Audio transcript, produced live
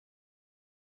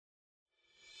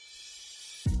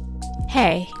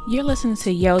Hey, you're listening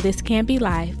to Yo, This Can't Be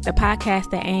Life, the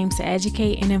podcast that aims to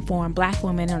educate and inform Black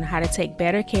women on how to take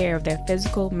better care of their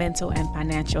physical, mental, and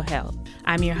financial health.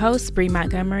 I'm your host, Bree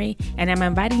Montgomery, and I'm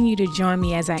inviting you to join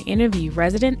me as I interview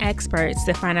resident experts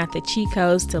to find out the cheat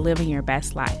codes to living your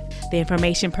best life. The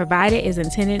information provided is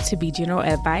intended to be general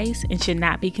advice and should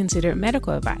not be considered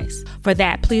medical advice. For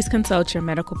that, please consult your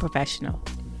medical professional.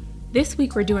 This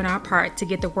week, we're doing our part to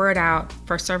get the word out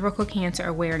for Cervical Cancer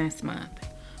Awareness Month.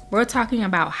 We're talking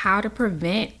about how to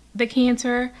prevent the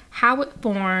cancer, how it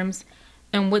forms,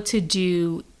 and what to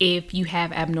do if you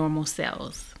have abnormal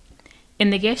cells.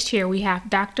 In the guest chair, we have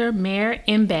Dr. Mare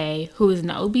Mbe, who is an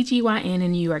OBGYN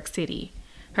in New York City.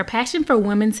 Her passion for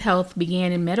women's health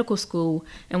began in medical school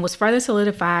and was further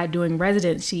solidified during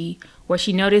residency, where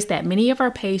she noticed that many of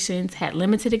her patients had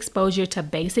limited exposure to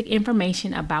basic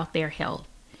information about their health.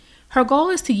 Her goal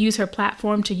is to use her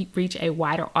platform to reach a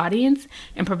wider audience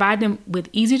and provide them with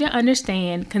easy to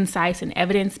understand, concise, and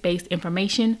evidence-based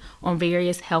information on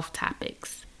various health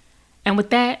topics. And with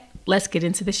that, let's get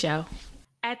into the show.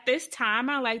 At this time,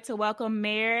 I'd like to welcome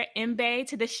Mare Mbe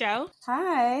to the show.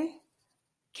 Hi.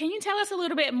 Can you tell us a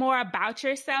little bit more about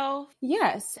yourself?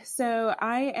 Yes. So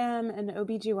I am an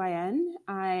OBGYN.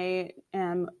 I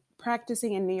am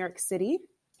practicing in New York City,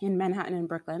 in Manhattan and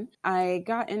Brooklyn. I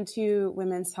got into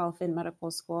women's health in medical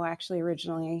school. I actually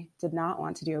originally did not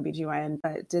want to do OBGYN,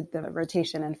 but did the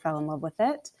rotation and fell in love with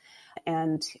it.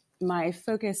 And my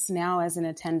focus now as an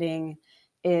attending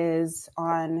is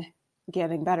on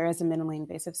getting better as a minimally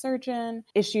invasive surgeon,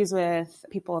 issues with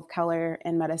people of color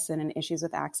in medicine and issues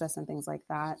with access and things like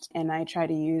that. And I try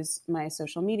to use my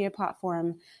social media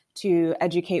platform to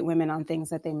educate women on things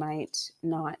that they might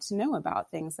not know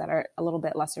about, things that are a little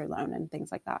bit lesser known and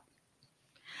things like that.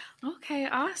 Okay,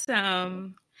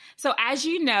 awesome. So as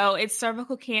you know, it's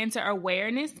Cervical Cancer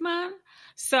Awareness Month.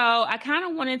 So I kind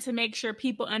of wanted to make sure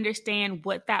people understand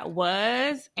what that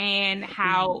was and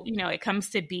how, it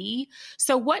comes to be.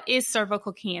 So what is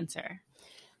cervical cancer?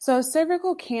 So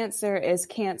cervical cancer is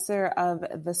cancer of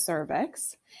the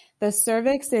cervix. The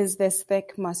cervix is this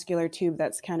thick muscular tube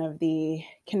that's kind of the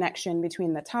connection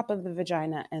between the top of the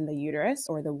vagina and the uterus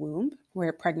or the womb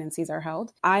where pregnancies are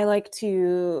held. I like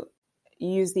to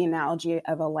use the analogy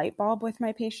of a light bulb with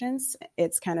my patients.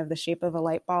 It's kind of the shape of a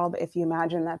light bulb. If you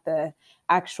imagine that the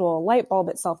actual light bulb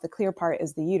itself, the clear part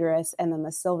is the uterus, and then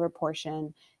the silver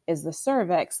portion is the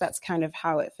cervix, that's kind of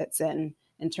how it fits in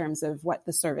terms of what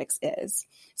the cervix is.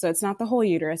 So it's not the whole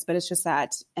uterus, but it's just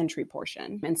that entry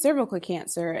portion. And cervical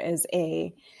cancer is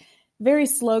a very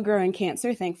slow growing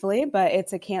cancer, thankfully, but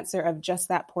it's a cancer of just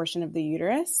that portion of the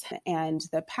uterus. And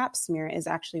the pap smear is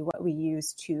actually what we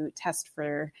use to test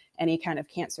for any kind of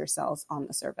cancer cells on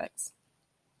the cervix.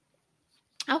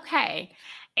 Okay.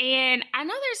 And I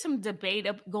know there's some debate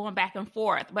going back and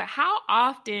forth, but how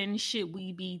often should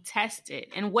we be tested?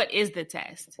 And what is the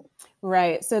test?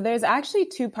 Right. So there's actually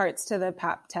two parts to the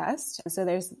pap test. So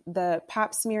there's the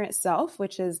pap smear itself,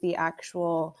 which is the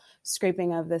actual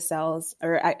scraping of the cells,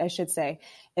 or I should say,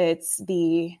 it's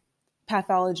the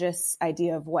pathologist's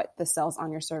idea of what the cells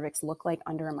on your cervix look like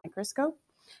under a microscope.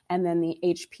 And then the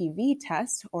HPV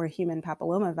test, or human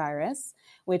papillomavirus,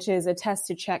 which is a test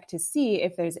to check to see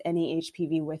if there's any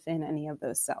HPV within any of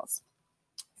those cells.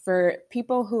 For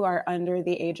people who are under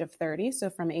the age of 30, so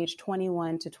from age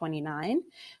 21 to 29,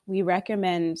 we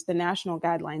recommend, the national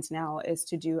guidelines now is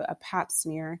to do a pap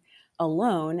smear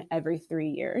alone every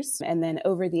 3 years. And then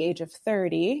over the age of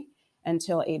 30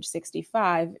 until age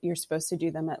 65, you're supposed to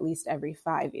do them at least every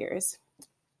 5 years.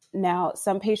 Now,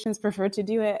 some patients prefer to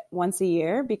do it once a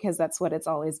year because that's what it's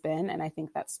always been, and I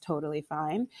think that's totally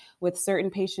fine. With certain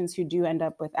patients who do end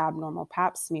up with abnormal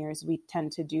pap smears, we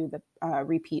tend to do the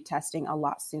repeat testing a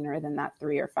lot sooner than that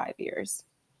 3 or 5 years.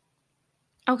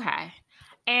 Okay.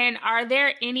 And are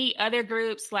there any other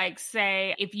groups, like,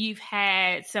 say, if you've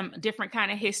had some different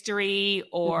kind of history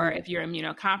or if you're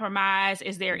immunocompromised,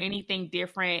 is there anything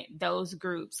different those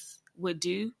groups would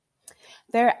do?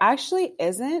 There actually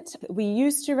isn't. We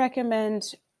used to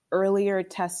recommend earlier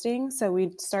testing. So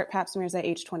we'd start pap smears at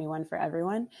age 21 for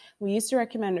everyone. We used to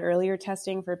recommend earlier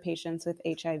testing for patients with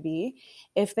HIV.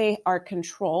 If they are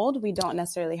controlled, we don't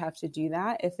necessarily have to do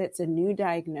that. If it's a new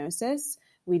diagnosis,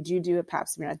 we do a pap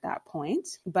smear at that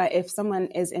point. But if someone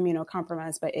is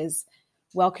immunocompromised but is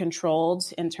well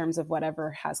controlled in terms of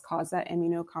whatever has caused that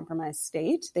immunocompromised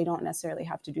state, they don't necessarily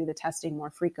have to do the testing more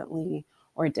frequently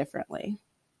or differently.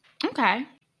 Okay.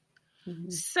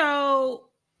 So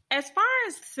as far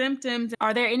as symptoms,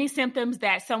 are there any symptoms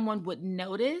that someone would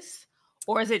notice,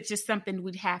 or is it just something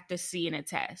we'd have to see in a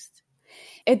test?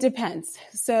 It depends.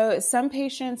 So some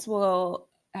patients will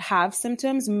have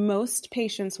symptoms. Most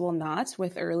patients will not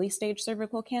with early stage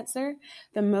cervical cancer.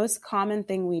 The most common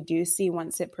thing we do see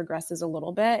once it progresses a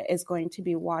little bit is going to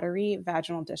be watery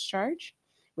vaginal discharge,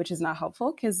 which is not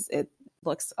helpful because it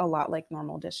looks a lot like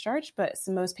normal discharge. But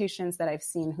most patients that I've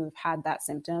seen who've had that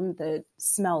symptom, the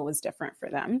smell was different for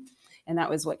them. And that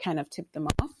was what kind of tipped them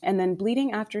off. And then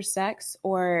bleeding after sex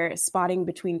or spotting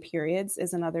between periods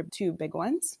is another two big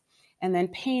ones. And then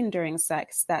pain during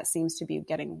sex, that seems to be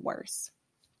getting worse.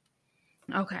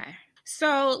 Okay.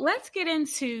 So let's get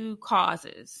into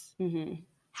causes. Mm-hmm.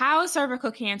 How is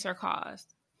cervical cancer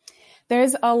caused?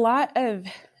 There's a lot of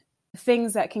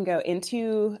things that can go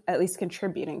into at least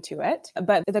contributing to it.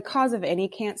 But the cause of any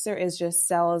cancer is just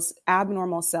cells,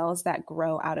 abnormal cells that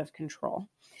grow out of control.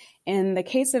 In the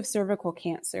case of cervical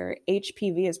cancer,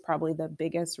 HPV is probably the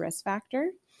biggest risk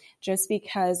factor just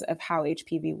because of how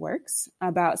HPV works.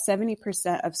 About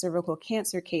 70% of cervical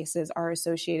cancer cases are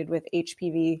associated with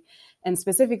HPV, and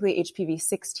specifically HPV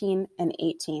 16 and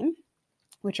 18,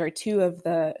 which are two of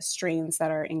the strains that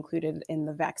are included in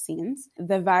the vaccines.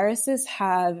 The viruses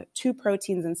have two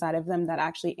proteins inside of them that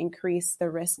actually increase the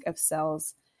risk of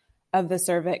cells of the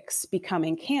cervix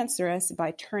becoming cancerous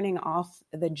by turning off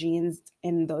the genes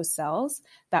in those cells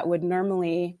that would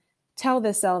normally tell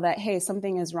the cell that, hey,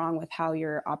 something is wrong with how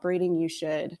you're operating. You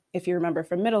should, if you remember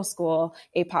from middle school,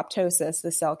 apoptosis,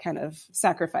 the cell kind of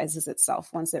sacrifices itself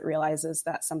once it realizes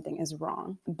that something is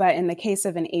wrong. But in the case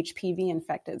of an HPV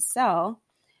infected cell,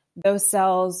 those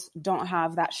cells don't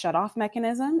have that shut-off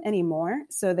mechanism anymore,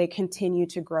 so they continue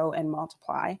to grow and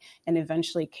multiply and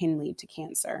eventually can lead to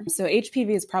cancer. So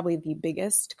HPV is probably the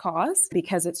biggest cause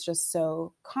because it's just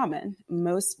so common.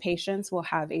 Most patients will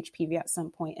have HPV at some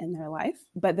point in their life,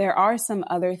 but there are some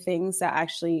other things that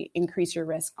actually increase your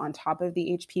risk on top of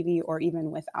the HPV or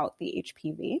even without the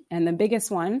HPV. And the biggest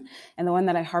one, and the one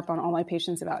that I harp on all my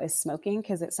patients about, is smoking,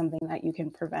 because it's something that you can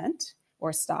prevent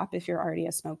or stop if you're already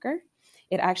a smoker.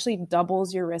 It actually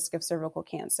doubles your risk of cervical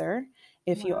cancer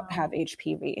if you have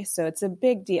HPV. So it's a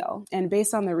big deal. And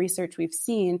based on the research we've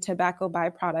seen, tobacco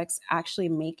byproducts actually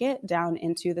make it down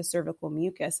into the cervical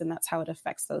mucus, and that's how it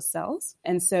affects those cells.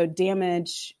 And so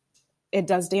it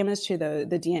does damage to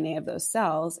the DNA of those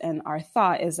cells. And our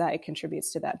thought is that it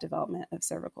contributes to that development of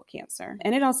cervical cancer.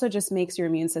 And it also just makes your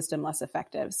immune system less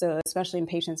effective. So especially in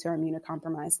patients who are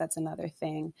immunocompromised, that's another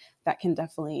thing that can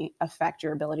definitely affect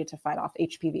your ability to fight off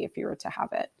HPV if you were to have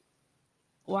it.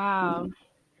 Wow.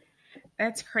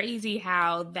 That's crazy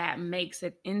how that makes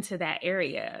it into that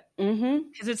area.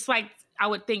 Because it's like, I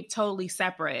would think totally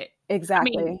separate.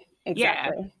 Exactly.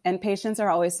 Exactly. Yeah. And patients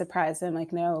are always surprised. I'm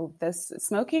like, no, this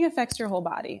smoking affects your whole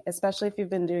body, especially if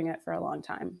you've been doing it for a long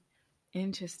time.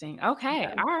 Interesting. Okay.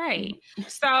 Yeah. All right.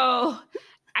 So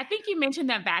I think you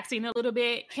mentioned that vaccine a little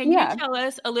bit. Can you tell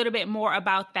us a little bit more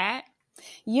about that?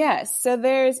 Yes. So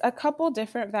there's a couple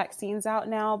different vaccines out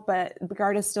now, but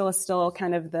Gardasil is still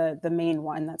kind of the main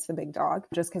one. That's the big dog,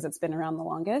 just because it's been around the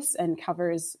longest and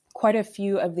covers quite a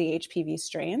few of the HPV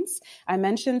strains. I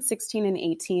mentioned 16 and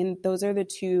 18. Those are the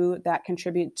two that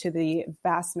contribute to the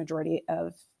vast majority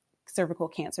of cervical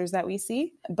cancers that we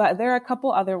see. But there are a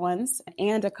couple other ones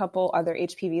and a couple other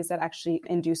HPVs that actually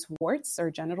induce warts or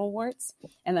genital warts.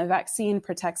 And the vaccine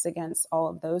protects against all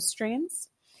of those strains.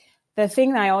 The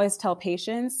thing that I always tell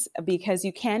patients, because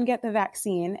you can get the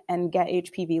vaccine and get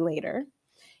HPV later,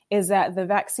 is that the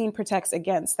vaccine protects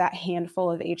against that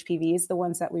handful of HPVs, the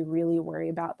ones that we really worry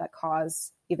about that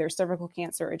cause either cervical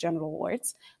cancer or genital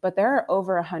warts. But there are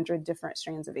over 100 different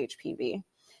strains of HPV.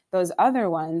 Those other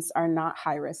ones are not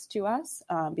high risk to us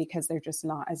because they're just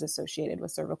not as associated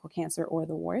with cervical cancer or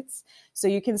the warts. So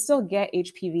you can still get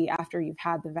HPV after you've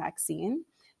had the vaccine,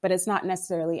 but it's not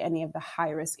necessarily any of the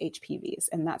high-risk HPVs,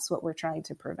 and that's what we're trying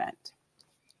to prevent.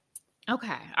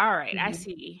 Okay. All right. I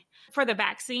see. For the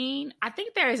vaccine, I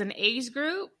think there is an age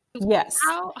group. Yes.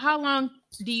 How long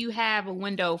do you have a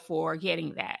window for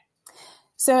getting that?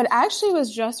 So it actually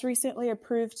was just recently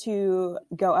approved to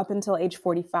go up until age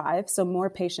 45, so more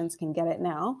patients can get it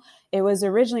now. It was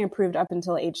originally approved up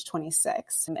until age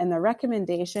 26. And the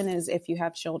recommendation is if you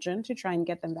have children to try and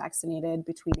get them vaccinated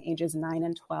between ages 9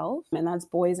 and 12. And that's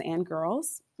boys and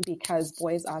girls, because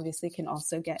boys obviously can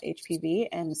also get HPV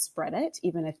and spread it,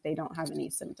 even if they don't have any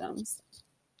symptoms.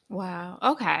 Wow.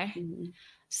 Okay.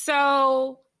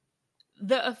 So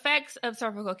the effects of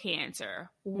cervical cancer,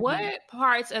 what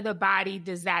parts of the body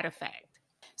does that affect?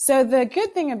 So the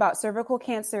good thing about cervical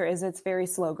cancer is it's very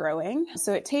slow growing.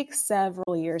 So it takes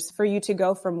several years for you to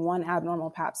go from one abnormal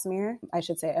pap smear, I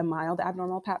should say a mild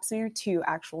abnormal pap smear, to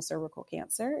actual cervical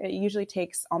cancer. It usually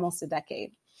takes almost a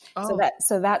decade. Oh.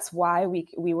 So that's why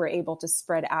we were able to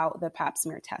spread out the pap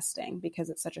smear testing, because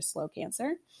it's such a slow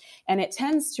cancer. And it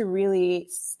tends to really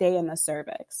stay in the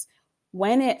cervix.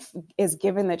 When it is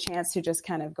given the chance to just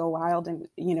kind of go wild and,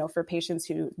 for patients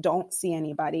who don't see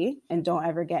anybody and don't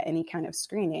ever get any kind of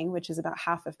screening, which is about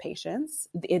half of patients,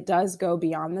 it does go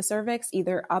beyond the cervix,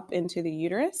 either up into the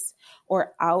uterus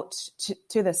or out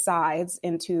to the sides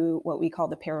into what we call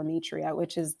the parametria,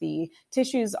 which is the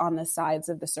tissues on the sides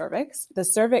of the cervix. The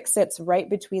cervix sits right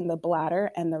between the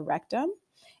bladder and the rectum.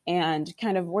 And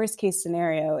kind of worst case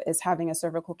scenario is having a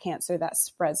cervical cancer that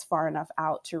spreads far enough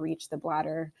out to reach the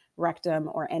bladder, rectum,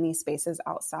 or any spaces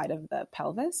outside of the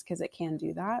pelvis, because it can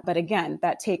do that. But again,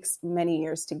 that takes many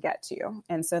years to get to.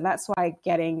 And so that's why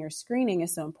getting your screening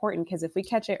is so important, because if we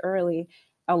catch it early,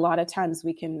 a lot of times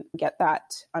we can get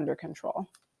that under control.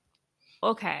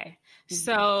 Okay.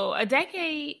 So a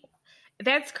decade,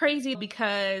 that's crazy,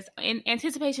 because in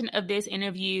anticipation of this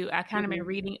interview, I kind of been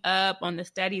reading up on the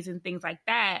studies and things like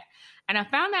that. And I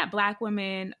found that Black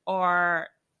women are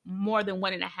more than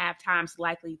 1.5 times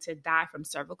likely to die from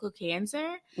cervical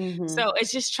cancer. So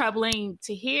it's just troubling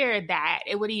to hear that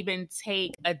it would even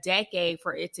take a decade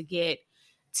for it to get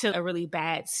to a really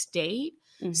bad state.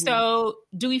 So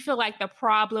do we feel like the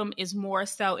problem is more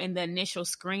so in the initial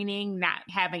screening, not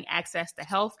having access to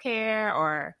healthcare,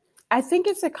 or? I think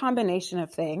it's a combination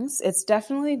of things. It's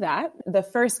definitely that. The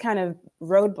first kind of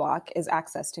roadblock is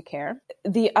access to care.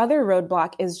 The other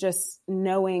roadblock is just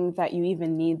knowing that you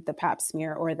even need the pap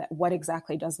smear, or that what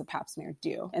exactly does the pap smear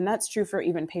do. And that's true for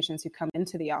even patients who come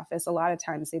into the office. A lot of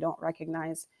times they don't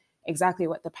recognize exactly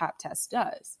what the pap test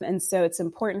does. And so it's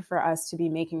important for us to be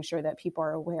making sure that people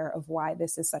are aware of why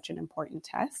this is such an important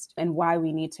test and why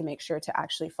we need to make sure to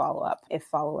actually follow up if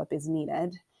follow-up is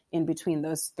needed in between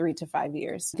those 3 to 5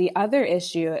 years. The other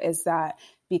issue is that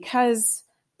because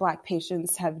Black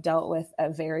patients have dealt with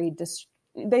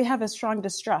they have a strong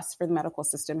distrust for the medical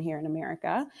system here in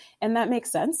America. And that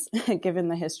makes sense, given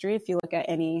the history. If you look at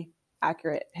any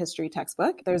accurate history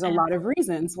textbook, there's a lot of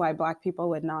reasons why Black people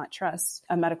would not trust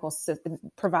a medical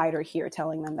provider here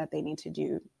telling them that they need to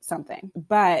do something.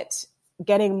 But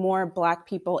getting more Black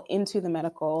people into the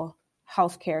medical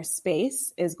healthcare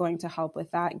space is going to help with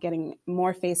that. Getting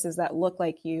more faces that look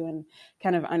like you and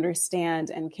kind of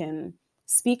understand and can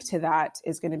speak to that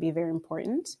is going to be very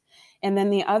important. And then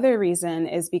the other reason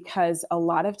is because a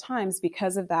lot of times,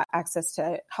 because of that access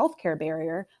to healthcare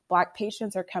barrier, Black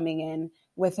patients are coming in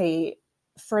with a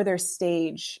further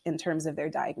stage in terms of their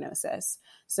diagnosis.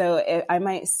 So I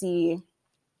might see,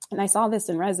 and I saw this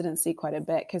in residency quite a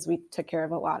bit because we took care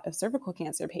of a lot of cervical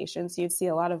cancer patients. You'd see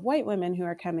a lot of white women who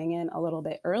are coming in a little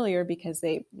bit earlier because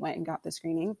they went and got the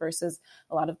screening, versus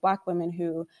a lot of Black women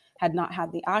who had not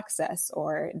had the access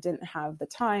or didn't have the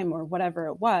time or whatever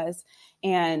it was.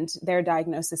 And their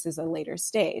diagnosis is a later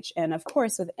stage. And of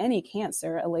course, with any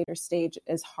cancer, a later stage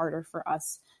is harder for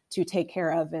us to take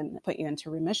care of and put you into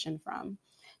remission from.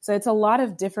 So it's a lot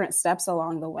of different steps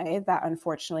along the way that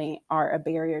unfortunately are a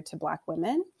barrier to Black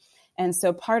women. And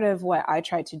so part of what I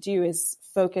try to do is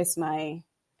focus my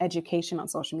education on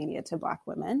social media to Black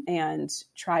women and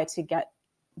try to get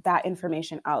that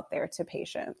information out there to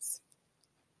patients.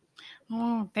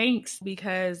 Oh, thanks.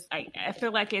 Because I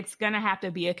feel like it's going to have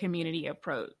to be a community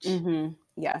approach.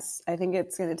 Yes, I think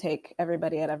it's going to take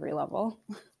everybody at every level.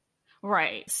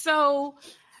 Right. So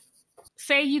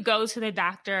say you go to the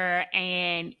doctor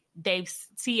and they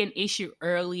see an issue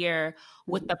earlier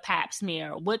with the pap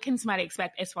smear. What can somebody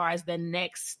expect as far as the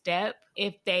next step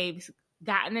if they've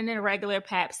gotten an irregular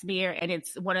pap smear and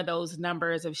it's one of those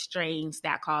numbers of strains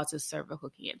that causes cervical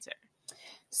cancer?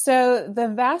 So the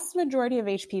vast majority of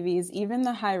HPVs, even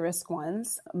the high risk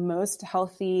ones, most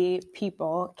healthy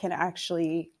people can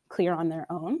actually clear on their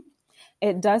own.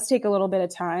 It does take a little bit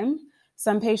of time.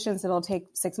 Some patients it'll take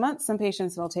 6 months, some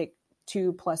patients it'll take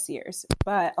 2+ years.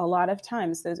 But a lot of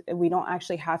times we don't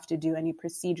actually have to do any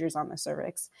procedures on the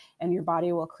cervix, and your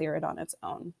body will clear it on its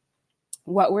own.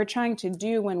 What we're trying to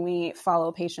do when we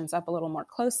follow patients up a little more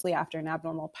closely after an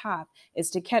abnormal pap is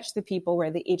to catch the people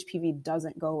where the HPV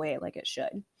doesn't go away like it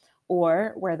should,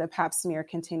 or where the pap smear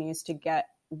continues to get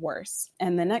worse.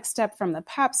 And the next step from the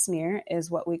pap smear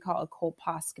is what we call a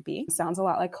colposcopy. It sounds a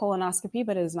lot like colonoscopy,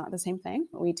 but it is not the same thing.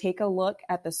 We take a look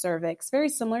at the cervix, very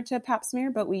similar to a pap smear,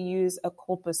 but we use a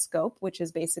colposcope, which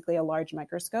is basically a large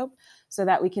microscope, so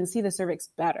that we can see the cervix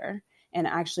better and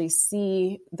actually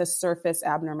see the surface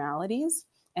abnormalities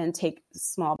and take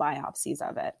small biopsies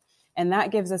of it. And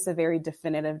that gives us a very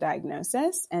definitive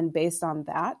diagnosis. And based on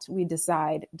that, we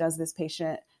decide, does this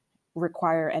patient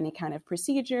require any kind of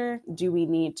procedure? Do we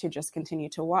need to just continue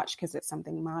to watch because it's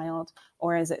something mild?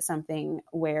 Or is it something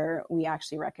where we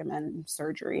actually recommend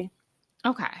surgery?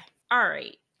 Okay. All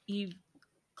right. You've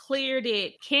cleared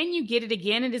it. Can you get it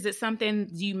again? And is it something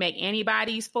you make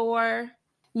antibodies for?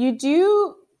 You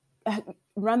do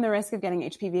run the risk of getting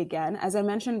HPV again. As I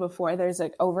mentioned before, there's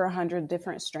like over 100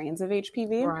 different strains of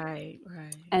HPV. Right.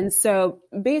 And so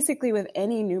basically with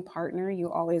any new partner, you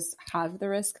always have the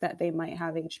risk that they might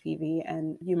have HPV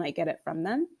and you might get it from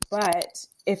them. But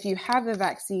if you have the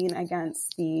vaccine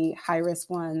against the high risk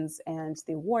ones and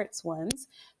the warts ones,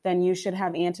 then you should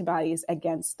have antibodies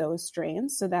against those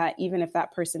strains so that even if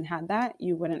that person had that,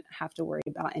 you wouldn't have to worry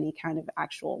about any kind of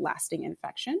actual lasting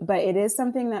infection. But it is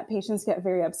something that patients get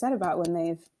very upset about when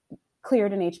they've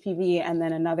cleared an HPV and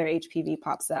then another HPV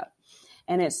pops up.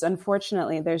 And it's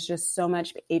unfortunately, there's just so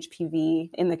much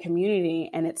HPV in the community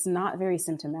and it's not very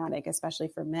symptomatic, especially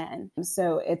for men.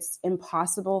 So it's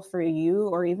impossible for you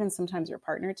or even sometimes your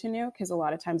partner to know because a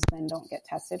lot of times men don't get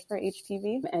tested for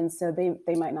HPV. And so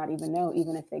they might not even know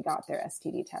even if they got their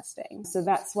STD testing. So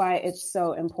that's why it's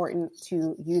so important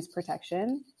to use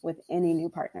protection with any new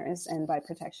partners. And by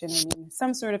protection, I mean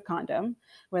some sort of condom,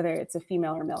 whether it's a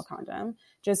female or male condom,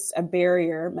 just a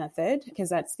barrier method, because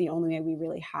that's the only way we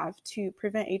really have to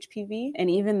prevent HPV.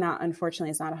 And even that,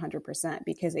 unfortunately, is not 100%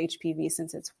 because HPV,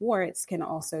 since it's warts, can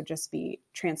also just be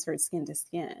transferred skin to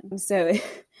skin. So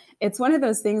it's one of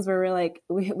those things where we're like,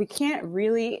 we can't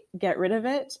really get rid of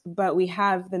it, but we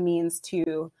have the means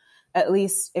to at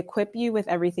least equip you with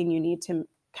everything you need to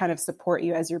kind of support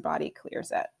you as your body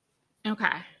clears it.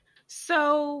 Okay.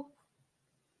 So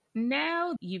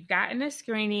now you've gotten a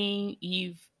screening,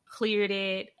 you've cleared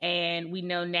it, and we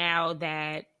know now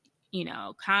that, you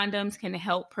know, condoms can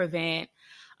help prevent.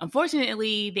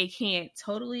 Unfortunately, they can't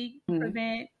totally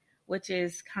prevent, which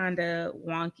is kind of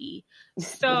wonky.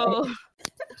 So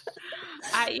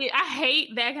I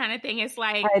hate that kind of thing. It's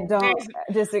like, I don't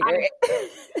disagree.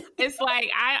 It's like,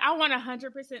 I want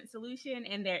 100% solution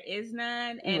and there is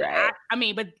none. And right. I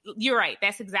mean, but you're right.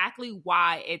 That's exactly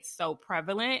why it's so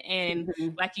prevalent. And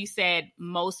like you said,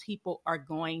 most people are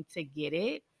going to get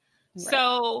it. Right.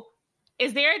 So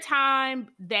is there a time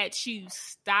that you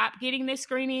stop getting the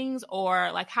screenings,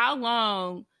 or like how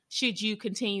long should you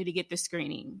continue to get the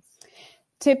screenings?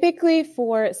 Typically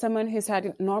for someone who's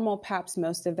had normal PAPs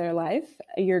most of their life,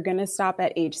 you're going to stop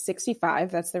at age 65.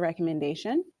 That's the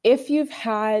recommendation. If you've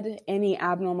had any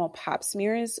abnormal Pap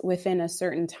smears within a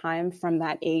certain time from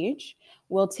that age,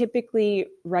 we'll typically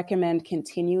recommend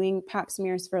continuing Pap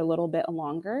smears for a little bit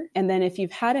longer. And then if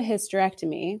you've had a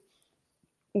hysterectomy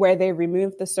where they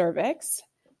remove the cervix,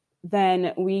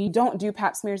 then we don't do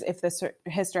Pap smears if the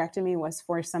hysterectomy was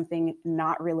for something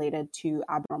not related to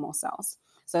abnormal cells.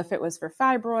 So if it was for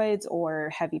fibroids or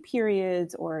heavy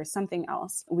periods or something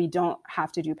else, we don't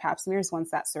have to do Pap smears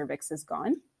once that cervix is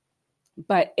gone.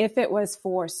 But if it was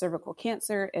for cervical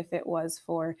cancer, if it was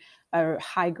for a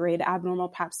high-grade abnormal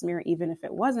Pap smear, even if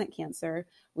it wasn't cancer,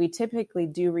 we typically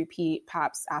do repeat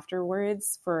Paps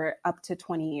afterwards for up to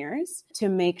 20 years to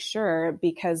make sure,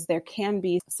 because there can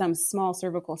be some small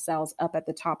cervical cells up at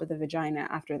the top of the vagina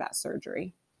after that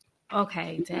surgery.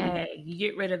 Okay, dang. You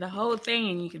get rid of the whole thing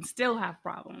and you can still have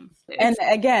problems. And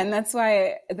again, that's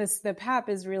why the PAP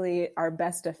is really our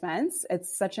best defense.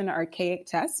 It's such an archaic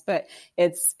test, but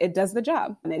it does the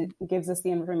job and it gives us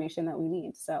the information that we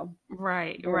need. So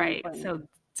right. So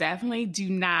definitely do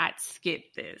not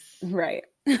skip this. Right.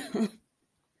 Okay.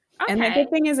 And the good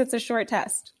thing is it's a short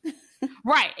test.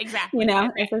 Right, exactly. You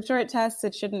know, it's a short test.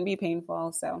 It shouldn't be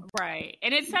painful. So right.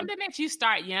 And it's something that you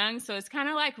start young. So it's kind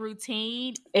of like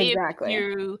routine. Exactly. If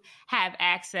you have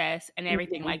access and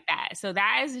everything like that. So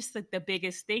that is just like the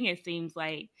biggest thing, it seems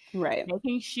like. Right.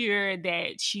 Making sure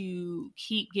that you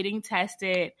keep getting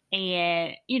tested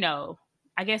and, you know,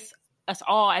 I guess us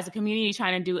all as a community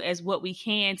trying to do as what we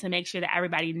can to make sure that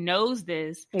everybody knows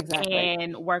this. Exactly.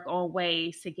 And work on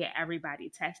ways to get everybody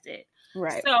tested.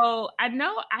 Right. So I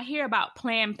know I hear about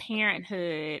Planned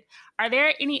Parenthood. Are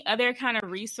there any other kind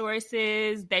of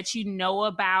resources that you know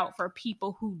about for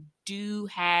people who do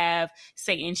have,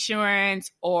 say,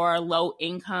 insurance or low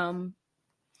income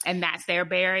and that's their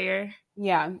barrier?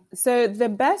 Yeah. So the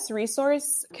best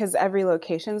resource, because every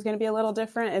location is going to be a little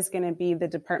different, is going to be the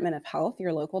Department of Health,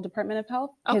 your local Department of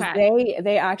Health. Because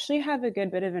they actually have a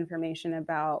good bit of information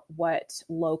about what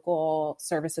local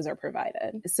services are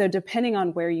provided. So depending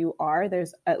on where you are,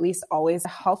 there's at least always a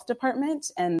health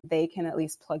department, and they can at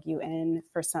least plug you in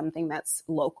for something that's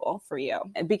local for you.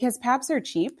 Because PAPs are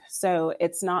cheap, so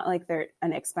it's not like they're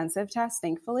an expensive test,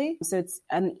 thankfully. So it's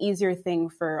an easier thing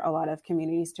for a lot of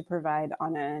communities to provide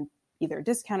on a either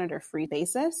discounted or free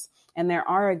basis. And there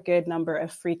are a good number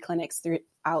of free clinics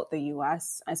throughout the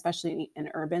US, especially in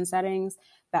urban settings,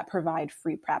 that provide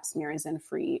free Pap smears and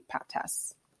free Pap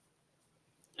tests.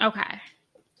 Okay.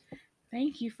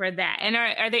 Thank you for that. And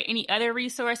are there any other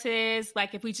resources,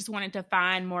 like if we just wanted to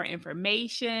find more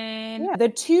information? Yeah, the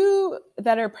two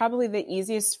that are probably the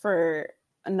easiest for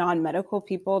non-medical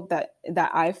people that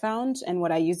I found and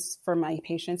what I use for my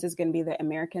patients is going to be the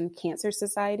American Cancer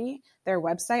Society. Their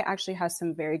website actually has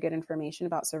some very good information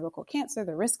about cervical cancer,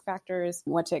 the risk factors,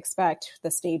 what to expect,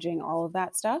 the staging, all of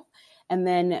that stuff. And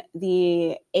then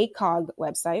the ACOG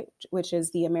website, which is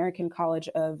the American College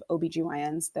of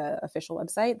OBGYNs, the official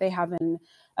website, they have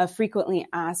a frequently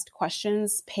asked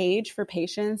questions page for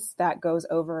patients that goes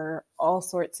over all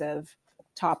sorts of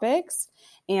topics.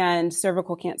 And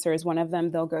cervical cancer is one of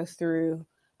them. They'll go through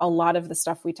a lot of the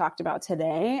stuff we talked about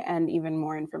today and even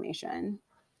more information.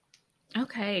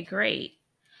 Okay, great.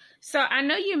 So I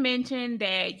know you mentioned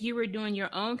that you were doing your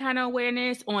own kind of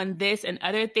awareness on this and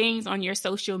other things on your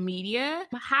social media.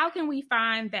 How can we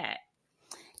find that?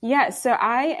 Yeah, so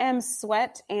I am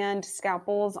Sweat and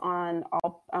Scalpels on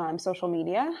all social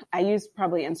media. I use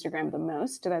probably Instagram the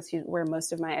most. That's where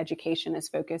most of my education is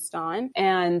focused on.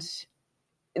 And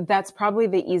that's probably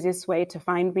the easiest way to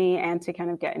find me and to kind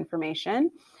of get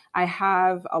information. I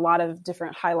have a lot of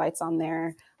different highlights on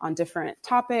there on different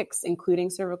topics, including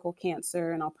cervical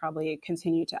cancer, and I'll probably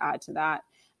continue to add to that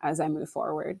as I move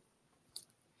forward.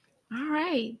 All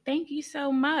right. Thank you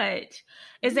so much.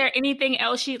 Is there anything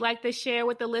else you'd like to share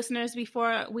with the listeners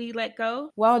before we let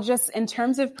go? Well, just in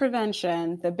terms of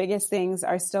prevention, the biggest things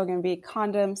are still going to be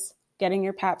condoms, getting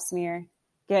your Pap smear,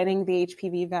 getting the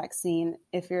HPV vaccine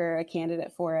if you're a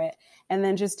candidate for it, and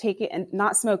then just take it and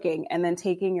not smoking, and then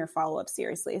taking your follow-up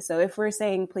seriously. So if we're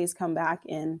saying, please come back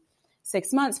in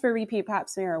 6 months for repeat Pap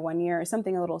smear or 1 year or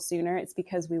something a little sooner, it's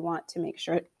because we want to make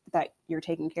sure that you're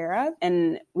taken care of.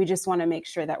 And we just want to make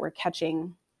sure that we're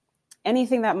catching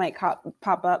anything that might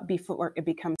pop up before it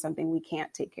becomes something we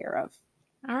can't take care of.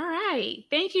 All right.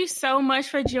 Thank you so much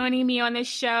for joining me on this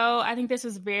show. I think this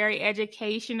was very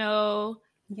educational.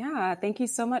 Yeah, thank you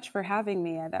so much for having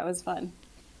me. That was fun.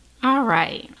 All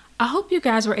right. I hope you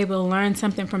guys were able to learn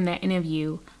something from that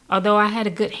interview. Although I had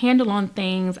a good handle on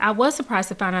things, I was surprised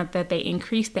to find out that they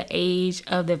increased the age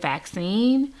of the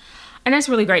vaccine. And that's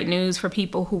really great news for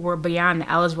people who were beyond the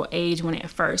eligible age when it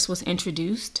first was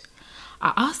introduced.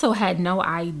 I also had no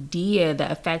idea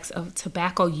the effects of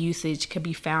tobacco usage could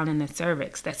be found in the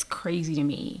cervix. That's crazy to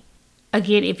me.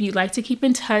 Again, if you'd like to keep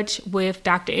in touch with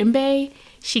Dr. Mbe,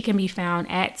 she can be found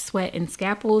at Sweat and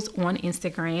Scalpels on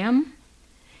Instagram.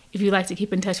 If you'd like to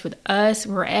keep in touch with us,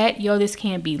 we're at Yo This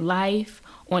Can't Be Life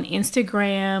on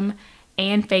Instagram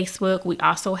and Facebook. We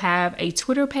also have a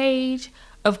Twitter page.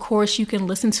 Of course, you can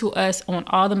listen to us on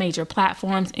all the major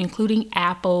platforms, including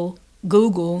Apple,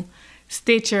 Google,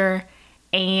 Stitcher,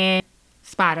 and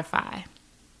Spotify.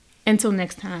 Until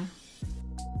next time.